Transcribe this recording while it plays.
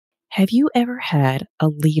Have you ever had a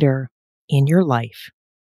leader in your life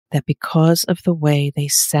that because of the way they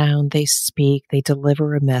sound, they speak, they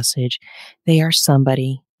deliver a message, they are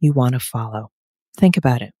somebody you want to follow? Think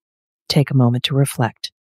about it. Take a moment to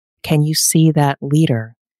reflect. Can you see that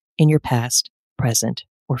leader in your past, present,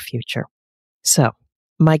 or future? So,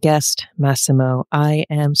 my guest, Massimo, I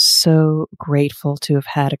am so grateful to have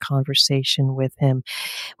had a conversation with him.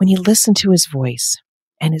 When you listen to his voice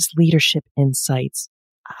and his leadership insights,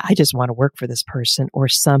 I just want to work for this person or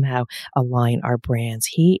somehow align our brands.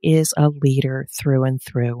 He is a leader through and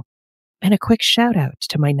through. And a quick shout out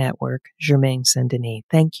to my network, Germain Saint-Denis.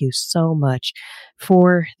 Thank you so much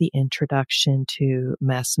for the introduction to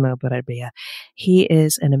Massimo Brebbia. He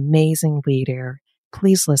is an amazing leader.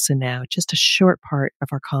 Please listen now, just a short part of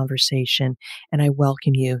our conversation, and I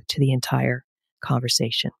welcome you to the entire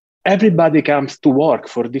conversation. Everybody comes to work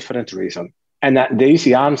for different reasons. And the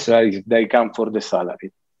easy answer is they come for the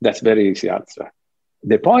salary. That's very easy answer.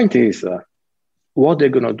 The point is, what they're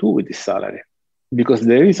going to do with this salary? Because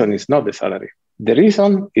the reason is not the salary. The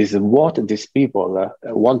reason is what these people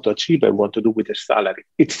want to achieve and want to do with their salary.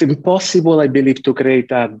 It's impossible, I believe, to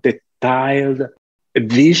create a detailed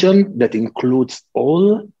vision that includes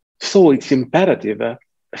all. So it's imperative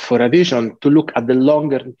for a vision to look at the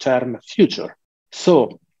longer-term future.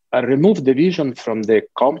 So remove the vision from the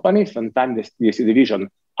company. Sometimes you see the vision,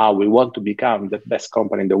 we want to become the best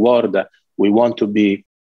company in the world. We want to be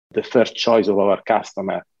the first choice of our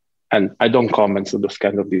customer. And I don't comment on those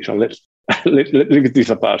kind of vision. Let's leave this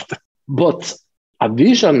apart. But a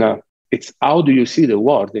vision, it's how do you see the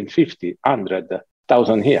world in 50, 100,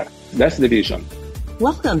 1,000 years? That's the vision.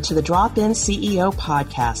 Welcome to the Drop-In CEO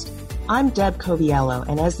podcast. I'm Deb Coviello,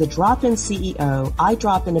 and as the Drop-In CEO, I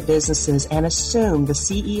drop into businesses and assume the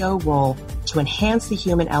CEO role to enhance the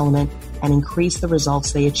human element and increase the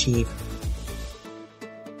results they achieve.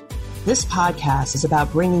 This podcast is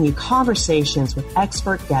about bringing you conversations with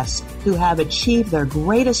expert guests who have achieved their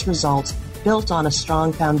greatest results built on a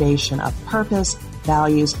strong foundation of purpose,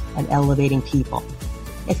 values, and elevating people.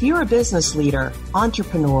 If you're a business leader,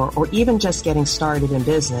 entrepreneur, or even just getting started in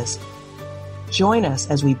business, join us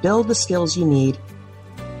as we build the skills you need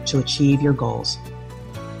to achieve your goals.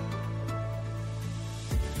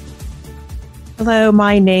 Hello,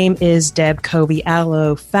 my name is Deb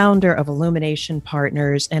Coviello, founder of Illumination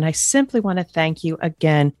Partners, and I simply want to thank you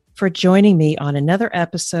again for joining me on another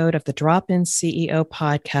episode of the Drop-In CEO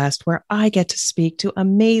podcast, where I get to speak to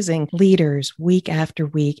amazing leaders week after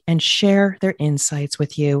week and share their insights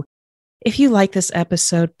with you. If you like this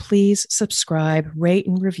episode, please subscribe, rate,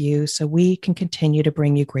 and review so we can continue to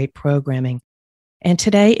bring you great programming. And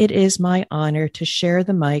today it is my honor to share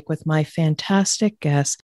the mic with my fantastic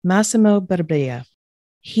guest, Massimo Brebbia.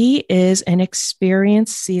 He is an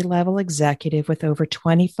experienced C-level executive with over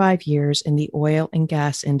 25 years in the oil and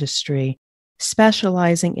gas industry,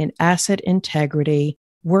 specializing in asset integrity,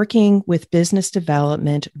 working with business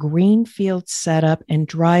development, greenfield setup, and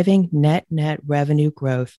driving net revenue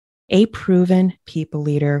growth. A proven people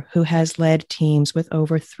leader who has led teams with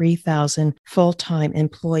over 3,000 full-time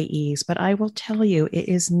employees. But I will tell you, it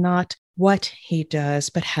is not what he does,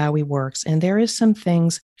 but how he works. And there is some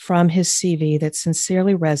things from his CV that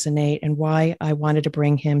sincerely resonate and why I wanted to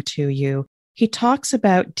bring him to you. He talks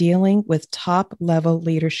about dealing with top-level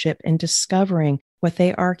leadership and discovering what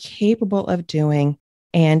they are capable of doing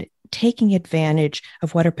and taking advantage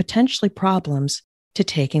of what are potentially problems to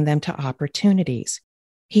taking them to opportunities.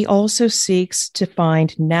 He also seeks to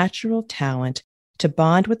find natural talent to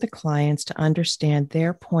bond with the clients to understand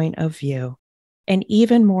their point of view. And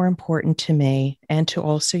even more important to me and to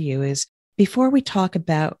also you is, before we talk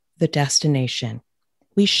about the destination,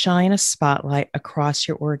 we shine a spotlight across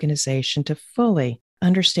your organization to fully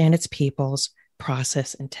understand its people's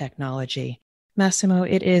process and technology. Massimo,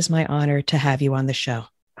 it is my honor to have you on the show.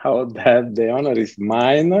 Oh, Deb, the honor is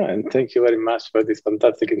mine. And thank you very much for this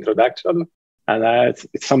fantastic introduction. And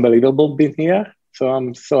it's unbelievable being here. So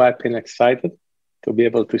I'm so happy and excited to be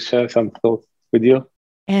able to share some thoughts with you.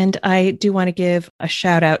 And I do want to give a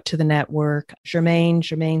shout out to the network, Germain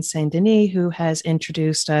Saint-Denis, who has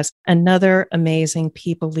introduced us, another amazing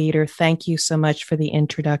people leader. Thank you so much for the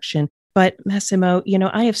introduction. But Massimo,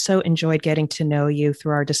 I have so enjoyed getting to know you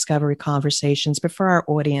through our discovery conversations. But for our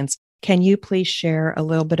audience, can you please share a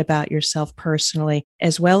little bit about yourself personally,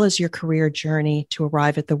 as well as your career journey to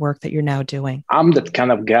arrive at the work that you're now doing? I'm that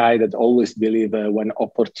kind of guy that always believes when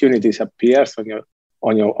opportunities appears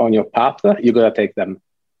on your path, you gotta take them.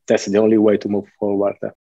 That's the only way to move forward.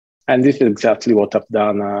 And this is exactly what I've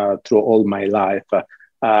done through all my life.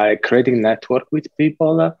 Creating network with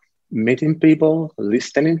people, meeting people,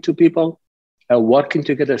 listening to people, working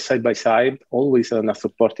together side by side, always in a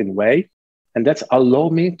supporting way. And that's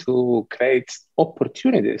allowed me to create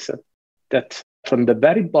opportunities that from the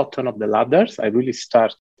very bottom of the ladders, I really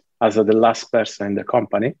start as the last person in the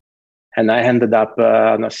company. And I ended up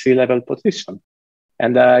on a C-level position.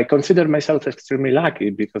 And I consider myself extremely lucky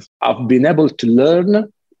because I've been able to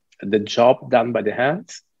learn the job done by the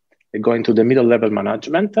hands, going to the middle level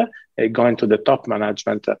management, going to the top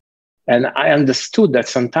management. And I understood that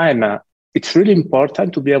sometimes it's really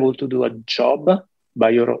important to be able to do a job by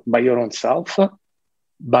your own self,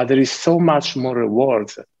 but there is so much more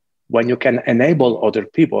rewards when you can enable other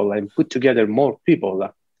people and put together more people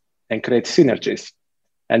and create synergies.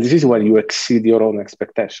 And this is when you exceed your own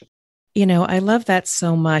expectation. You know, I love that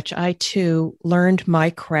so much. I too learned my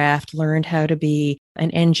craft, learned how to be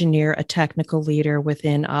an engineer, a technical leader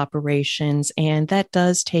within operations, and that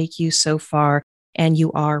does take you so far, and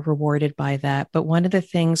you are rewarded by that. But one of the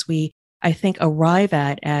things I think, arrive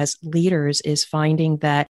at as leaders is finding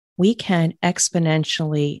that we can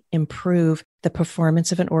exponentially improve the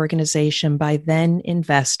performance of an organization by then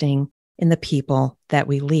investing in the people that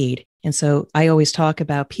we lead. And so I always talk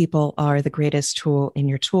about people are the greatest tool in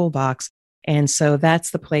your toolbox. And so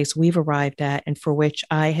that's the place we've arrived at, and for which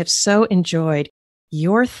I have so enjoyed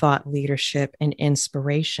your thought leadership and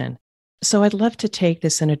inspiration. So I'd love to take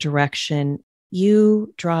this in a direction.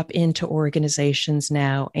 You drop into organizations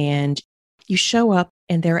now and you show up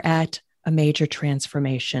and they're at a major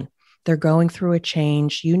transformation. They're going through a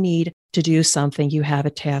change. You need to do something. You have a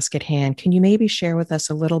task at hand. Can you maybe share with us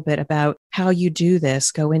a little bit about how you do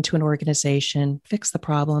this, go into an organization, fix the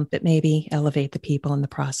problem, but maybe elevate the people in the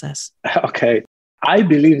process? Okay. I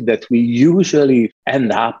believe that we usually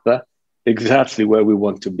end up exactly where we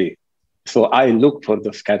want to be. So I look for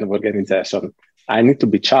this kind of organization. I need to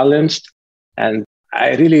be challenged. And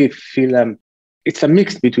I really feel it's a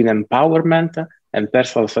mix between empowerment and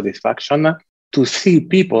personal satisfaction to see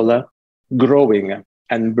people growing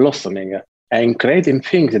and blossoming and creating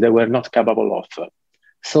things that they were not capable of.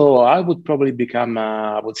 So I would probably become,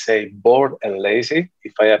 I would say, bored and lazy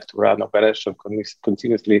if I have to run operation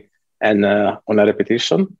continuously and on a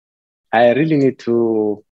repetition. I really need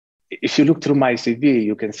to, if you look through my CV,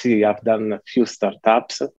 you can see I've done a few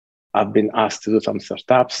startups. I've been asked to do some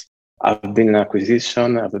startups. I've been in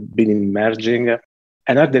acquisition. I've been in merging.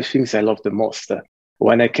 And are the things I love the most.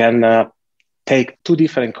 When I can take two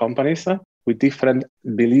different companies with different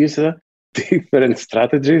beliefs, different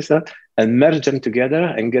strategies, and merge them together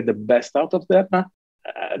and get the best out of them,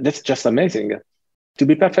 that's just amazing. To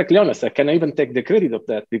be perfectly honest, I cannot even take the credit of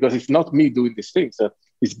that because it's not me doing these things.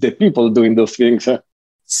 It's the people doing those things.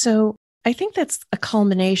 So I think that's a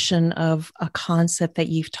culmination of a concept that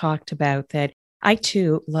you've talked about that I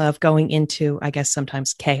too love going into, I guess,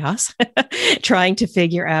 sometimes chaos, trying to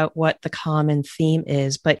figure out what the common theme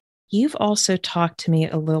is. But you've also talked to me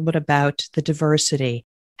a little bit about the diversity,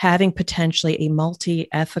 having potentially a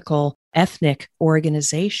multi-ethical, ethnic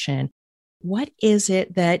organization. What is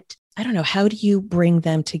it that, I don't know, how do you bring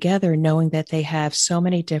them together knowing that they have so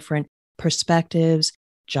many different perspectives,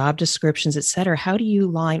 job descriptions, et cetera? How do you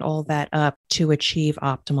line all that up to achieve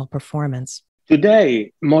optimal performance?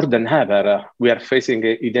 Today, more than ever, we are facing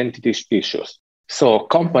identity issues. So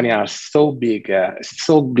companies are so big,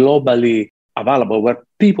 so globally available, where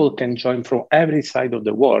people can join from every side of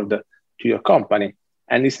the world to your company.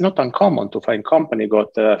 And it's not uncommon to find company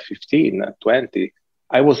got 15, 20.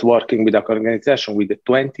 I was working with an organization with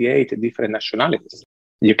 28 different nationalities.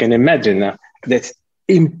 You can imagine that's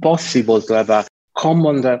impossible to have a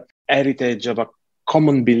common heritage of a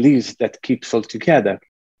common beliefs that keeps all together.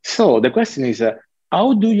 So the question is,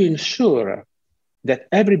 how do you ensure that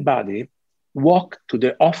everybody walk to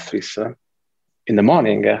the office in the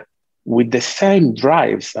morning with the same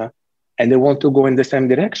drives and they want to go in the same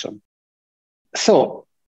direction? So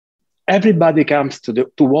everybody comes to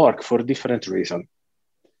work for different reasons.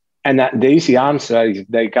 And the easy answer is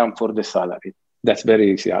they come for the salary. That's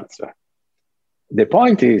very easy answer. The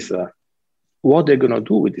point is what they're going to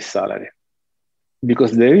do with this salary.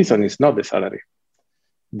 Because the reason is not the salary.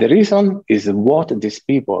 The reason is what these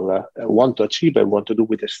people want to achieve and want to do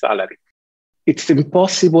with their salary. It's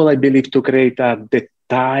impossible, I believe, to create a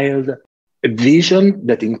detailed vision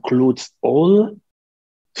that includes all.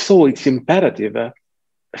 So it's imperative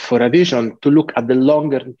for a vision to look at the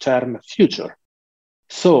longer-term future.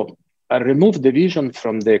 So remove the vision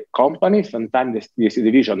from the company. Sometimes you see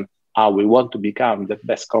the vision, we want to become the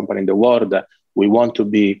best company in the world. We want to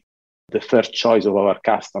be the first choice of our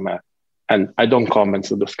customer. And I don't comment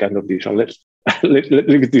on those kind of vision. Let's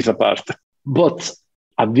leave this apart. But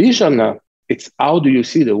a vision, it's how do you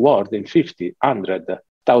see the world in 50, 100,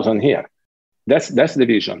 1,000 years? That's the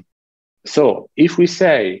vision. So if we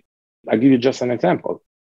say, I'll give you just an example.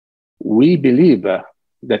 We believe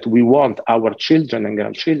that we want our children and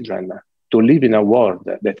grandchildren to live in a world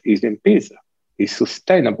that is in peace, is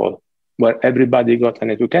sustainable, where everybody got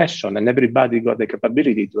an education and everybody got the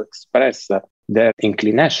capability to express their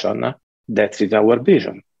inclination. That is our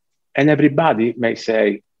vision. And everybody may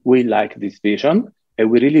say, we like this vision, and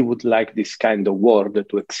we really would like this kind of world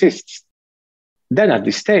to exist. Then at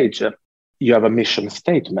this stage, you have a mission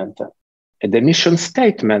statement. And the mission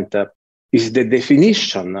statement is the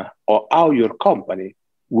definition of how your company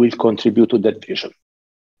will contribute to that vision.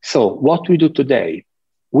 So what we do today,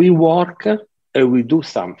 we work and we do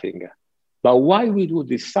something. But while we do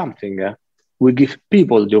this something, we give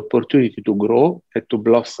people the opportunity to grow and to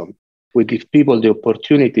blossom. We give people the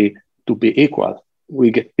opportunity to be equal. We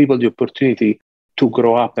give people the opportunity to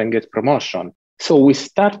grow up and get promotion. So we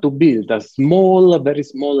start to build a small, very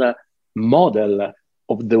small model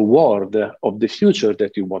of the world, of the future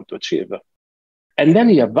that you want to achieve. And then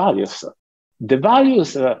you have values. The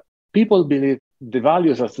values, people believe the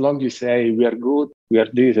values, as long as you say we are good, we are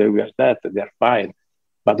this, we are that, they're fine.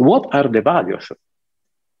 But what are the values?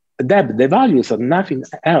 The values are nothing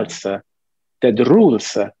else than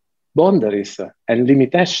rules, boundaries, and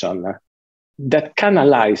limitation that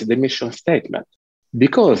canalize the mission statement.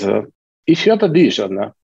 Because if you have a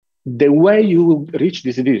vision, the way you reach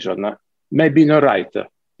this vision may be not right.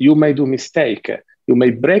 You may do mistake. You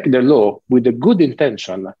may break the law with a good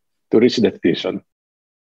intention to reach that vision.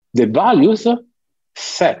 The values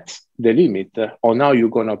set the limit on how you're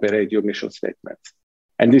going to operate your mission statement.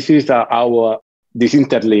 And this is this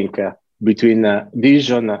interlink between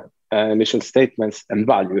vision, mission statements, and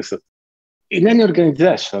values. In any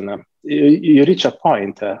organization, you reach a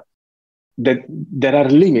point that there are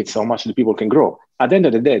limits how much the people can grow. At the end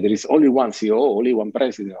of the day, there is only one CEO, only one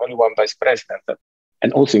president, only one vice president,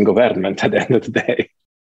 and also in government at the end of the day.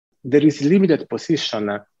 There is limited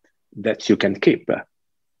position that you can keep.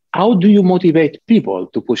 How do you motivate people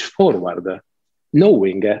to push forward,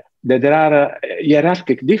 knowing that there are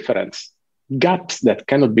hierarchical difference, gaps that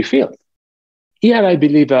cannot be filled? Here, I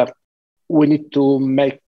believe we need to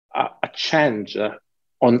make a change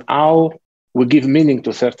on how we give meaning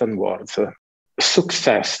to certain words.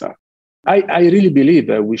 Success. I really believe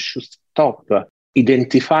we should stop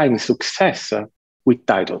identifying success with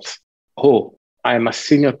titles. Oh, I am a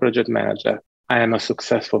senior project manager. I am a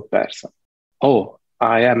successful person. Oh,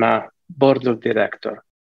 I am a board of director.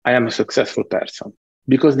 I am a successful person.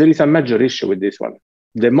 Because there is a major issue with this one.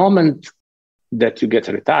 The moment that you get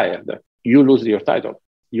retired, you lose your title.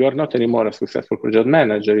 You are not anymore a successful project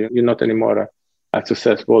manager. You're not anymore a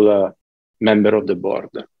successful member of the board.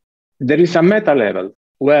 There is a meta level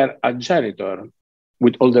where a janitor,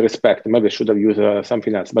 with all the respect, maybe I should have used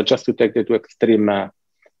something else, but just to take it to extreme on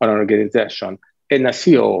an organization, and a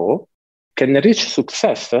COO can reach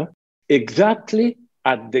success exactly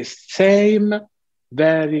at the same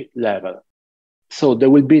very level. So there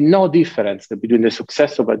will be no difference between the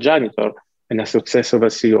success of a janitor and the success of a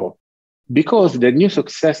CEO, because the new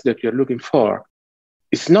success that you're looking for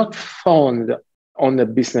is not found on the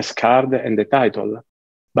business card and the title,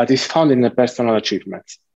 but is found in the personal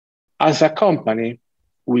achievements. As a company,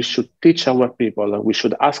 we should teach our people, we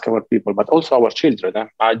should ask our people, but also our children.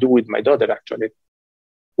 I do with my daughter, actually.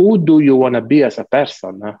 Who do you want to be as a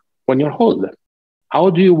person when you're old? How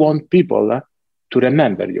do you want people to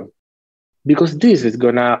remember you? Because this is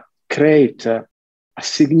going to create a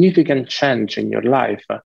significant change in your life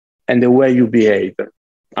and the way you behave.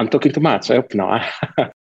 I'm talking too much, I hope not.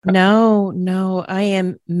 No, I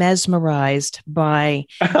am mesmerized by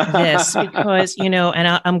this because,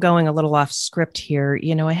 and I'm going a little off script here.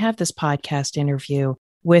 I have this podcast interview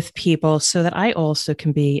with people so that I also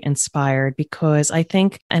can be inspired, because I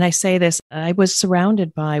think, and I say this, I was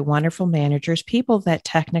surrounded by wonderful managers, people that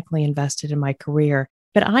technically invested in my career,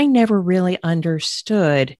 but I never really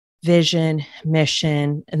understood vision,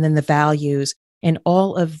 mission, and then the values and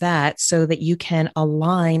all of that so that you can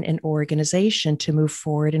align an organization to move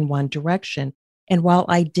forward in one direction. And while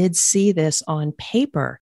I did see this on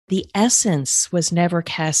paper, the essence was never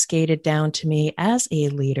cascaded down to me as a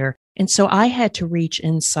leader. And so I had to reach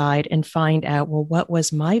inside and find out, well, what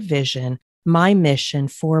was my vision, my mission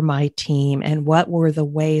for my team, and what were the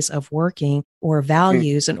ways of working or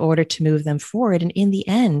values in order to move them forward. And in the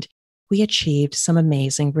end, we achieved some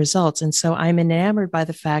amazing results. And so I'm enamored by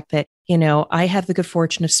the fact that, I have the good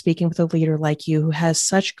fortune of speaking with a leader like you who has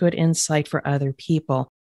such good insight for other people.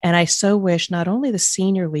 And I so wish not only the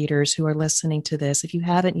senior leaders who are listening to this, if you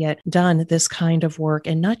haven't yet done this kind of work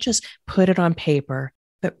and not just put it on paper,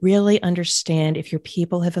 but really understand if your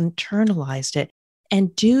people have internalized it.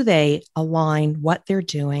 And do they align what they're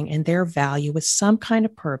doing and their value with some kind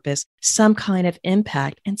of purpose, some kind of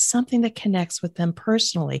impact, and something that connects with them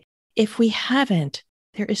personally? If we haven't,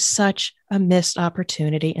 there is such a missed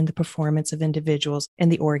opportunity in the performance of individuals in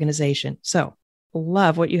the organization. So,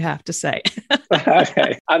 love what you have to say.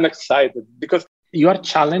 Okay. I'm excited because you are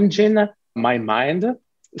challenging my mind.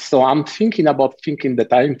 So I'm thinking about thinking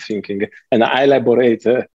that I'm thinking, and I elaborate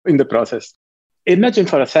in the process. Imagine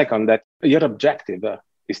for a second that your objective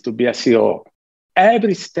is to be a CEO.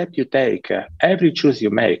 Every step you take, every choice you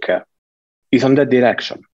make is on that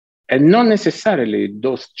direction. And not necessarily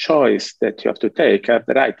those choices that you have to take are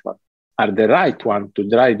the right one to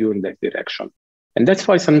drive you in that direction. And that's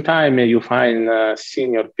why sometimes you find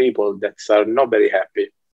senior people that are not very happy.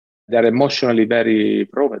 They're emotionally very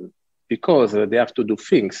proven because they have to do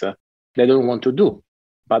things they don't want to do,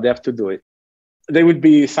 but they have to do it. There will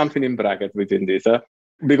be something in bracket within this,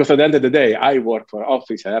 because at the end of the day, I work for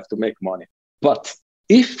office, I have to make money. But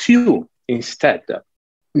if you instead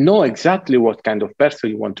know exactly what kind of person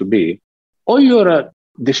you want to be, all your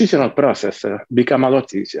decisional process become a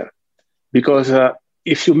lot easier. Because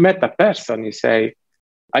if you met a person, you say,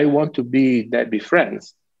 I want to be Debbie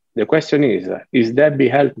friends. The question is Debbie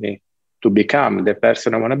help me to become the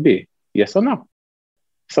person I want to be? Yes or no?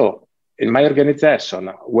 So in my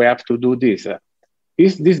organization, we have to do this.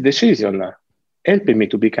 Is this decision helping me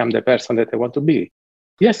to become the person that I want to be?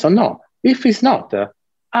 Yes or no? If it's not,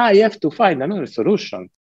 I have to find another solution.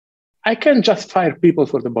 I can't just fire people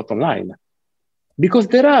for the bottom line because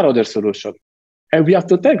there are other solutions and we have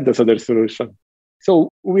to take those other solutions. So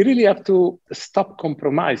we really have to stop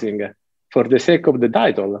compromising for the sake of the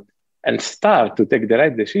title and start to take the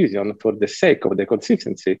right decision for the sake of the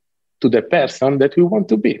consistency to the person that we want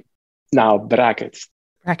to be. Now, brackets.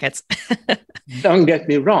 Don't get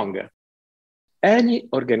me wrong. Any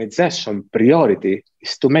organization priority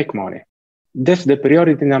is to make money. That's the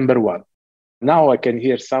priority number one. Now I can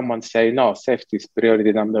hear someone say, no, safety is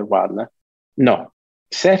priority number one. No,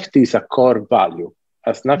 safety is a core value.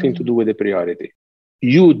 Has nothing to do with the priority.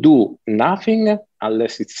 You do nothing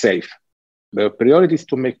unless it's safe. The priority is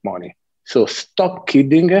to make money. So stop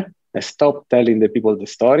kidding and stop telling the people the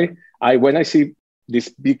story. When I see these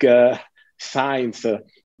big signs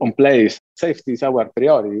on place, safety is our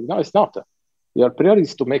priority. No, it's not. Your priority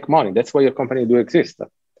is to make money. That's why your company do exist.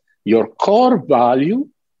 Your core value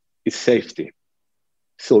is safety.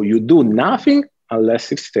 So you do nothing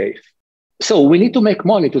unless it's safe. So we need to make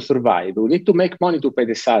money to survive. We need to make money to pay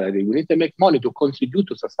the salary. We need to make money to contribute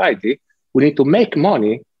to society. We need to make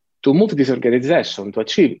money to move this organization to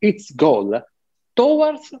achieve its goal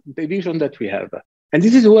towards the vision that we have. And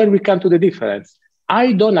this is where we come to the difference.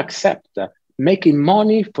 I don't accept making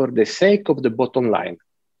money for the sake of the bottom line.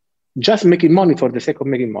 Just making money for the sake of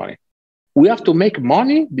making money. We have to make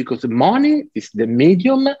money because money is the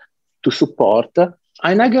medium to support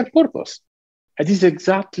an higher purpose. And this is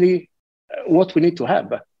exactly what we need to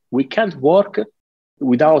have. We can't work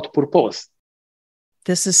without purpose.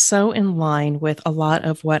 This is so in line with a lot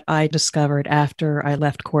of what I discovered after I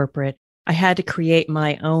left corporate. I had to create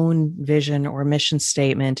my own vision or mission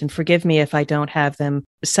statement. And forgive me if I don't have them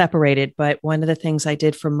separated, but one of the things I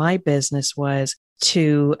did for my business was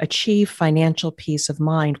to achieve financial peace of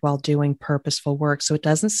mind while doing purposeful work. So it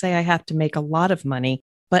doesn't say I have to make a lot of money,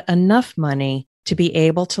 but enough money to be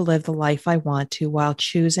able to live the life I want to while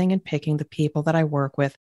choosing and picking the people that I work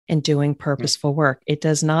with and doing purposeful work. It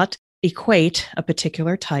does not equate a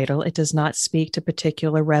particular title. It does not speak to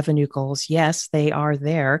particular revenue goals. Yes, they are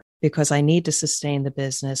there because I need to sustain the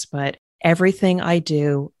business, but everything I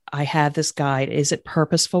do, I have this guide. Is it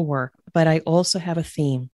purposeful work? But I also have a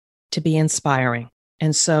theme to be inspiring.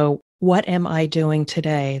 And so what am I doing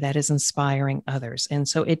today that is inspiring others? And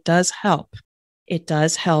so it does help. It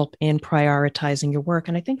does help in prioritizing your work.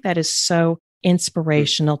 And I think that is so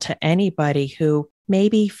inspirational to anybody who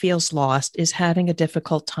maybe feels lost, is having a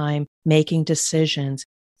difficult time making decisions.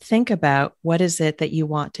 Think about what is it that you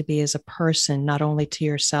want to be as a person, not only to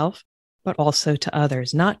yourself, but also to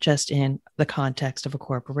others, not just in the context of a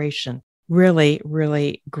corporation. Really,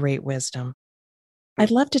 really great wisdom.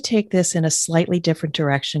 I'd love to take this in a slightly different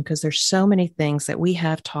direction because there's so many things that we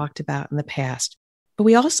have talked about in the past. But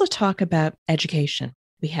we also talk about education.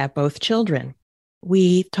 We have both children.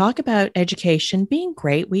 We talk about education being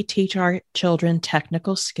great. We teach our children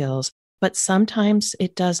technical skills, but sometimes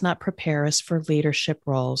it does not prepare us for leadership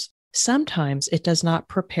roles. Sometimes it does not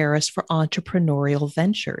prepare us for entrepreneurial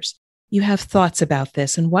ventures. You have thoughts about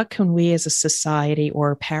this, and what can we as a society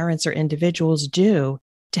or parents or individuals do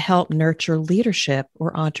to help nurture leadership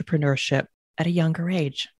or entrepreneurship at a younger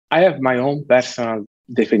age? I have my own personal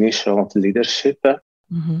definition of leadership.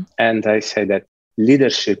 And I say that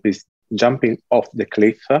leadership is jumping off the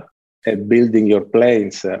cliff and building your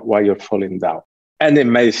planes while you're falling down. And it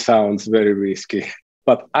may sound very risky,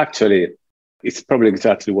 but actually it's probably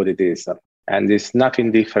exactly what it is. And it's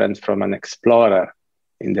nothing different from an explorer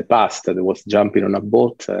in the past that was jumping on a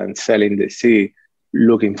boat and sailing the sea,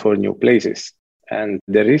 looking for new places. And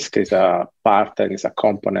the risk is a part and is a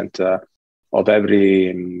component of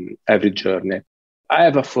every journey. I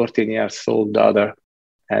have a 14-year-old daughter,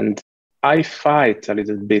 and I fight a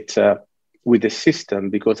little bit with the system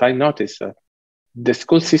because I notice the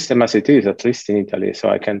school system as it is, at least in Italy, so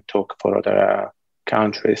I can talk for other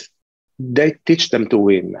countries, they teach them to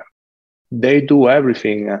win. They do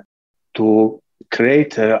everything to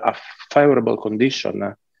create a favorable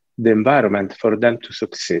condition, the environment for them to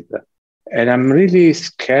succeed. And I'm really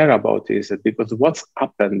scared about this because what's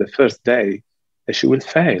happened the first day, she will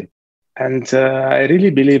fail. And I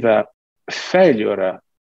really believe failure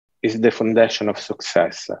is the foundation of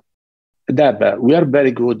success. Deb, we are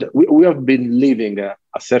very good. We have been living a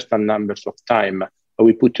certain numbers of time, but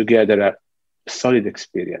we put together a solid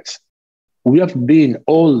experience. We have been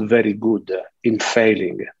all very good in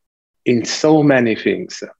failing in so many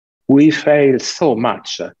things. We fail so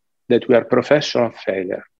much that we are professional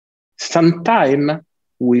failure. Sometimes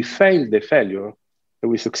we fail the failure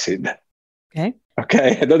and we succeed.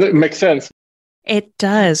 Okay. Does it make sense? It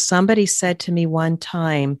does. Somebody said to me one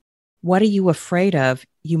time, what are you afraid of?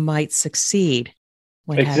 You might succeed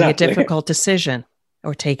when having a difficult decision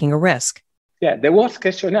or taking a risk. Yeah, the worst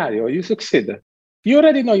case scenario, you succeed. You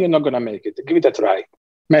already know you're not going to make it. Give it a try.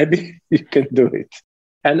 Maybe you can do it.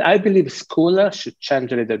 And I believe school should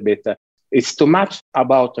change a little bit. It's too much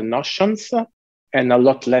about notions and a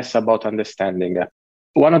lot less about understanding.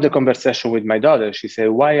 One of the conversations with my daughter, she said,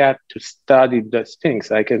 why I have to study those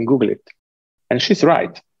things? I can Google it. And she's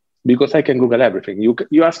right, because I can Google everything.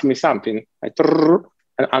 You ask me something,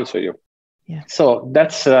 and answer you. Yeah. So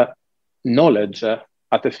that's knowledge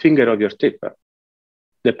at the finger of your tip.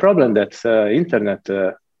 The problem that internet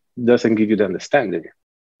doesn't give you the understanding.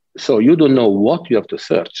 So you don't know what you have to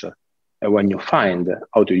search and when you find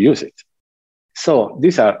how to use it. So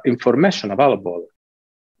these are information available,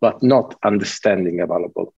 but not understanding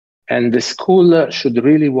available. And the school should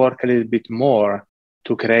really work a little bit more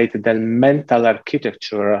to create the mental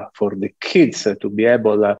architecture for the kids to be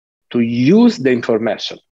able to use the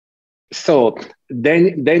information. So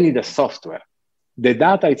they need a software. The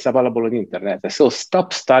data is available on the internet. So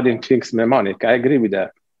stop studying things mnemonic. I agree with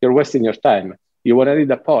that. You're wasting your time. You want to read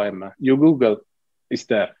a poem. You Google, it's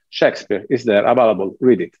there. Shakespeare is there, available.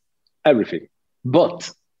 Read it. Everything.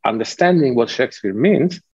 But understanding what Shakespeare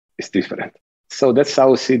means is different. So that's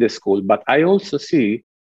how I see the school. But I also see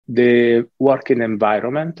the working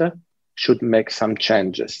environment should make some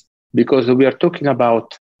changes because we are talking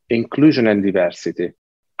about inclusion and diversity.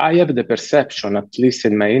 I have the perception, at least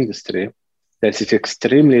in my industry, that it's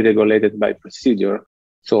extremely regulated by procedure.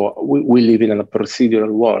 So we live in a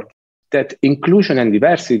procedural world. That inclusion and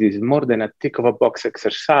diversity is more than a tick of a box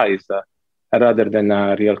exercise rather than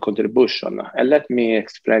a real contribution. And let me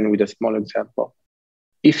explain with a small example.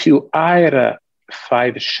 If you hire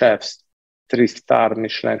 5 chefs, 3-star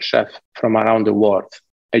Michelin chef from around the world,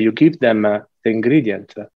 and you give them the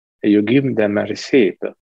ingredient, and you give them a recipe,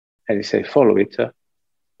 and you say, follow it,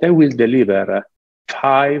 they will deliver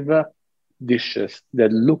 5 dishes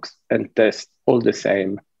that looks and taste all the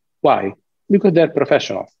same. Why? Because they're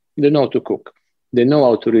professionals. They know how to cook. They know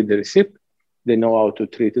how to read the recipe. They know how to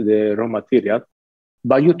treat the raw material.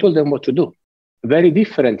 But you told them what to do. Very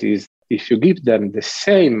different is if you give them the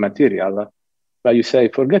same material, but you say,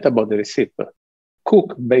 forget about the recipe.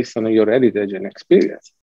 Cook based on your heritage and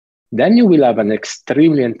experience. Then you will have an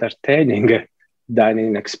extremely entertaining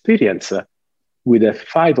dining experience with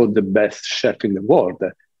 5 of the best chefs in the world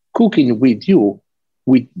cooking with you,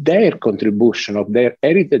 with their contribution of their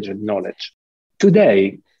heritage and knowledge.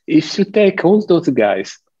 Today, if you take all those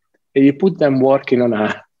guys and you put them working on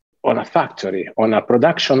a factory, on a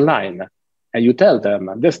production line, and you tell them,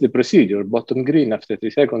 that's the procedure, bottom green after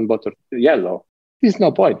 3 seconds, bottom yellow, there's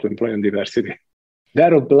no point to employ on diversity.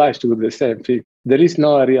 They're obliged to do the same thing. There is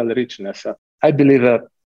no real richness. I believe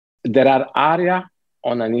there are areas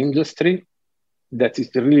on an industry that is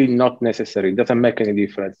really not necessary. It doesn't make any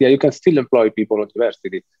difference. Yeah, you can still employ people on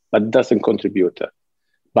diversity, but it doesn't contribute.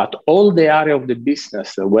 But all the area of the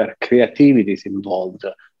business where creativity is involved,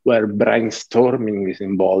 where brainstorming is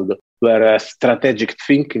involved, where strategic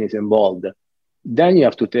thinking is involved, then you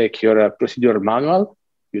have to take your procedural manual,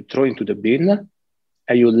 you throw into the bin,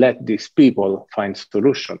 and you let these people find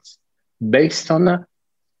solutions. based on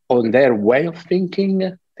their way of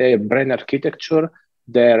thinking, their brain architecture,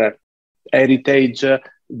 their heritage,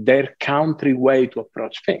 their country way to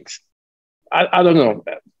approach things. I don't know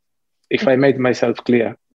if I made myself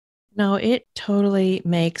clear. No, it totally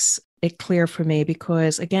makes it clear for me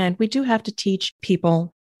because, again, we do have to teach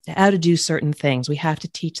people how to do certain things. We have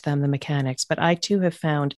to teach them the mechanics. But I too have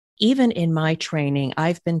found, even in my training,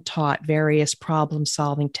 I've been taught various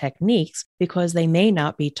problem-solving techniques because they may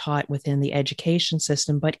not be taught within the education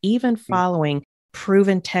system, but even following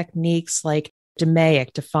proven techniques like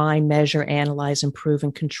DMAIC, define, measure, analyze, improve,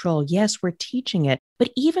 and control. Yes, we're teaching it, but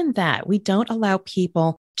even that, we don't allow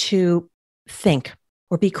people to think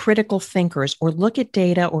or be critical thinkers or look at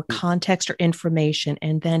data or context or information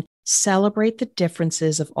and then celebrate the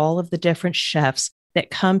differences of all of the different chefs that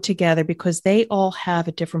come together because they all have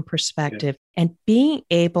a different perspective. Yeah. And being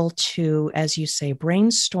able to, as you say,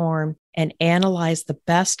 brainstorm and analyze the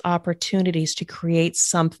best opportunities to create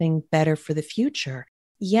something better for the future.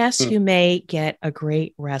 Yes, you may get a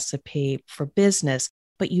great recipe for business,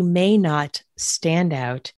 but you may not stand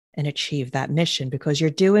out and achieve that mission because you're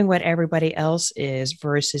doing what everybody else is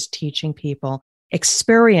versus teaching people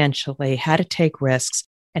experientially how to take risks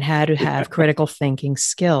and how to have critical thinking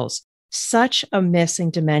skills. Such a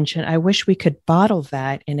missing dimension. I wish we could bottle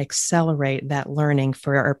that and accelerate that learning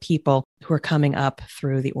for our people who are coming up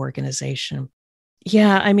through the organization.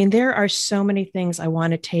 Yeah, I mean, there are so many things I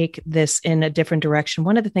want to take this in a different direction.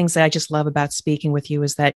 One of the things that I just love about speaking with you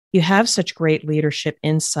is that you have such great leadership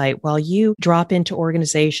insight. While you drop into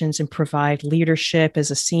organizations and provide leadership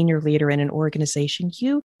as a senior leader in an organization,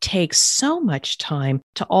 you take so much time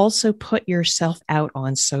to also put yourself out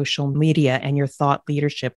on social media and your thought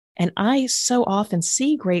leadership. And I so often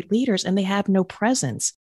see great leaders and they have no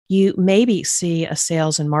presence. You maybe see a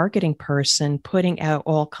sales and marketing person putting out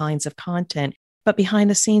all kinds of content, but behind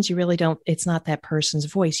the scenes, you really don't, it's not that person's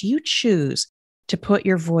voice. You choose to put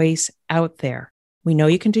your voice out there. We know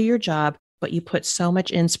you can do your job, but you put so much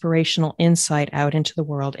inspirational insight out into the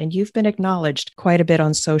world. And you've been acknowledged quite a bit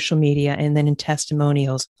on social media and then in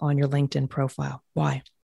testimonials on your LinkedIn profile. Why?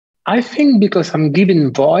 I think because I'm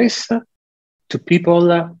giving voice to people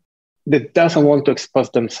that doesn't want to expose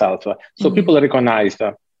themselves. So people recognize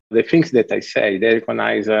the things that I say. They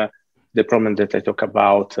recognize the problem that I talk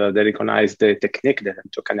about, they recognize the technique that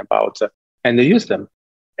I'm talking about, and they use them.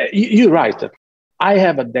 You're right. I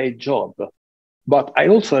have a day job, but I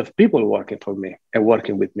also have people working for me and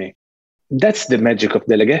working with me. That's the magic of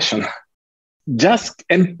delegation. Just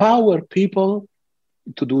empower people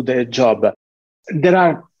to do their job. There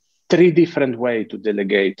are 3 different ways to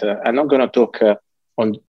delegate. I'm not going to talk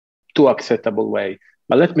on 2 acceptable ways,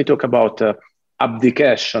 but let me talk about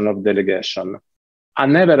abdication of delegation. I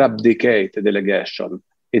never abdicate delegation.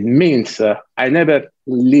 It means I never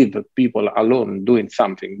leave people alone doing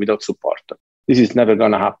something without support. This is never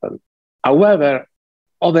going to happen. However,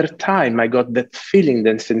 over time, I got that feeling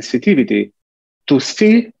and sensitivity to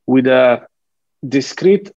see with a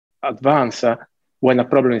discrete advance when a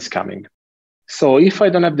problem is coming. So if I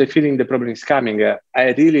don't have the feeling the problem is coming,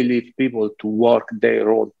 I really leave people to work their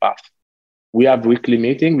own path. We have weekly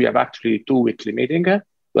meeting. We have actually 2 weekly meetings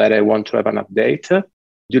where I want to have an update.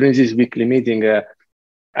 During this weekly meeting,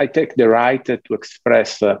 I take the right to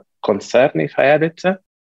express concern if I have it,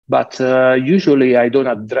 but usually I don't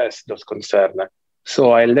address those concerns.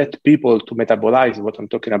 So I let people to metabolize what I'm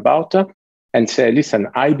talking about and say, listen,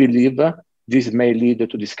 I believe this may lead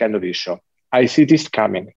to this kind of issue. I see this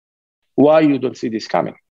coming. Why you don't see this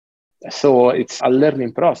coming? So it's a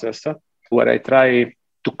learning process where I try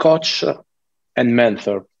to coach and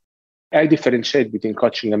mentor. I differentiate between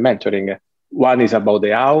coaching and mentoring. One is about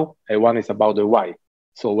the how, and one is about the why.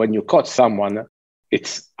 So when you coach someone,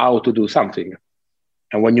 it's how to do something.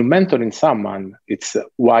 And when you're mentoring someone, it's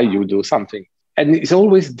why you do something. And it's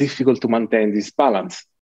always difficult to maintain this balance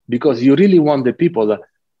because you really want the people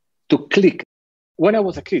to click. When I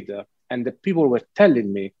was a kid and the people were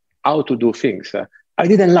telling me how to do things, I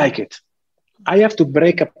didn't like it. I have to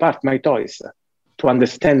break apart my toys to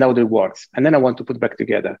understand how they work. And then I want to put back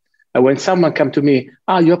together. And when someone comes to me,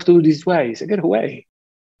 you have to do this way, I say, get away.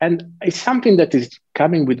 And it's something that is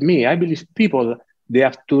coming with me. I believe people, they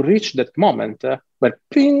have to reach that moment where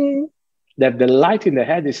ping, they have the light in their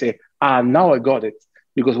head, they say, now I got it.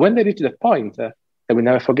 Because when they reach that point, they will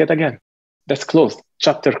never forget again. That's closed,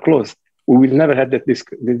 chapter closed. We will never have that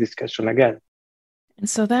discussion again. And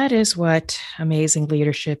so that is what amazing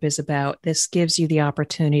leadership is about. This gives you the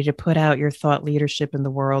opportunity to put out your thought leadership in the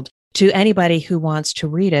world to anybody who wants to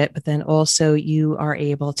read it, but then also you are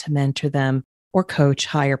able to mentor them or coach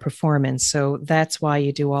higher performance. So that's why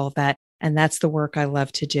you do all of that. And that's the work I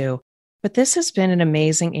love to do. But this has been an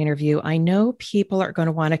amazing interview. I know people are going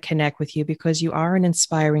to want to connect with you because you are an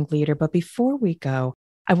inspiring leader. But before we go,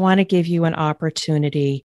 I want to give you an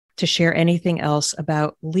opportunity to share anything else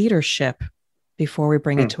about leadership before we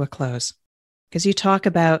bring it to a close. Because you talk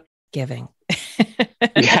about giving.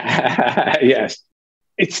 Yes.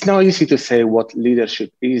 It's not easy to say what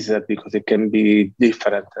leadership is because it can be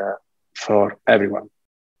different for everyone.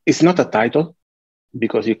 It's not a title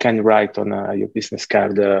because you can write on your business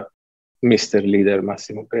card, Mr. Leader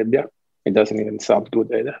Massimo Brebbia. It doesn't even sound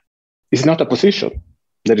good either. It's not a position.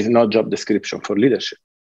 There is no job description for leadership.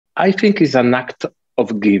 I think it's an act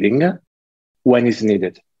of giving when it's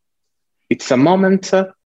needed. It's a moment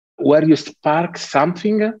where you spark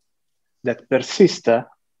something that persists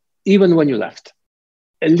even when you left.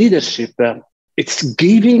 Leadership, it's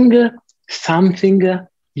giving something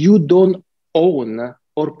you don't own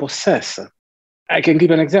or possess. I can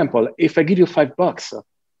give an example. If I give you $5,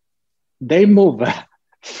 they move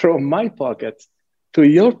from my pocket to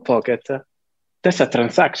your pocket. That's a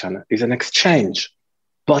transaction, it's an exchange.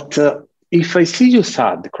 But if I see you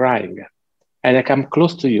sad, crying, and I come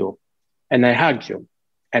close to you, and I hug you,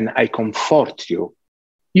 and I comfort you,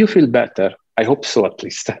 you feel better. I hope so, at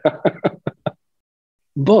least.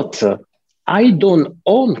 But I don't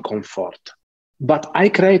own comfort, but I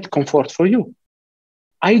create comfort for you.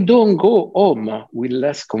 I don't go home with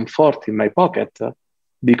less comfort in my pocket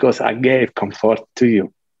because I gave comfort to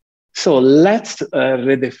you. So let's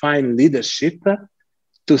redefine leadership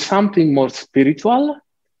to something more spiritual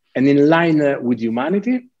and in line with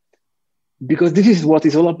humanity, because this is what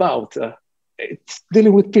it's all about. It's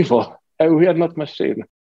dealing with people, and we are not machines.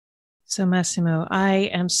 So Massimo, I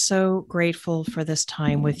am so grateful for this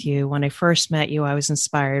time with you. When I first met you, I was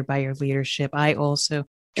inspired by your leadership. I also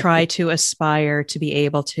try to aspire to be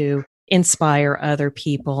able to inspire other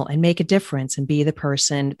people and make a difference and be the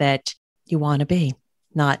person that you want to be,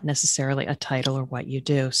 not necessarily a title or what you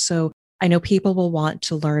do. So I know people will want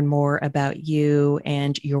to learn more about you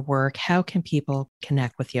and your work. How can people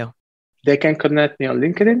connect with you? They can connect me on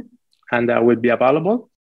LinkedIn, and I will be available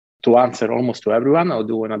to answer almost to everyone. I'll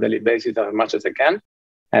do on a daily basis as much as I can.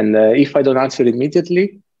 And if I don't answer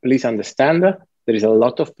immediately, please understand there is a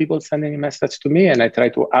lot of people sending a message to me, and I try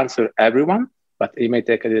to answer everyone, but it may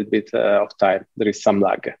take a little bit of time. There is some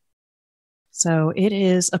lag. So it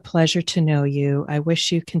is a pleasure to know you. I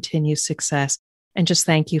wish you continued success, and just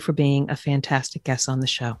thank you for being a fantastic guest on the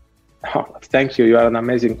show. Oh, thank you. You are an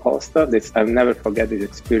amazing host. I'll never forget this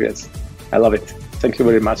experience. I love it. Thank you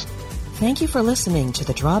very much. Thank you for listening to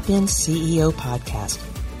the Drop-In CEO podcast.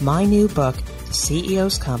 My new book, The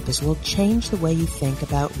CEO's Compass, will change the way you think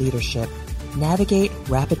about leadership, navigate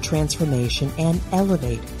rapid transformation, and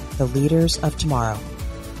elevate the leaders of tomorrow.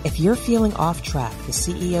 If you're feeling off track, the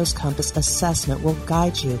CEO's Compass assessment will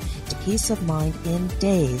guide you to peace of mind in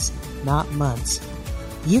days, not months.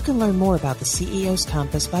 You can learn more about the CEO's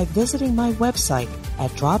Compass by visiting my website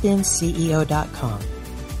at dropinceo.com.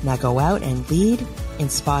 Now go out and lead,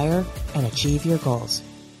 inspire, and achieve your goals.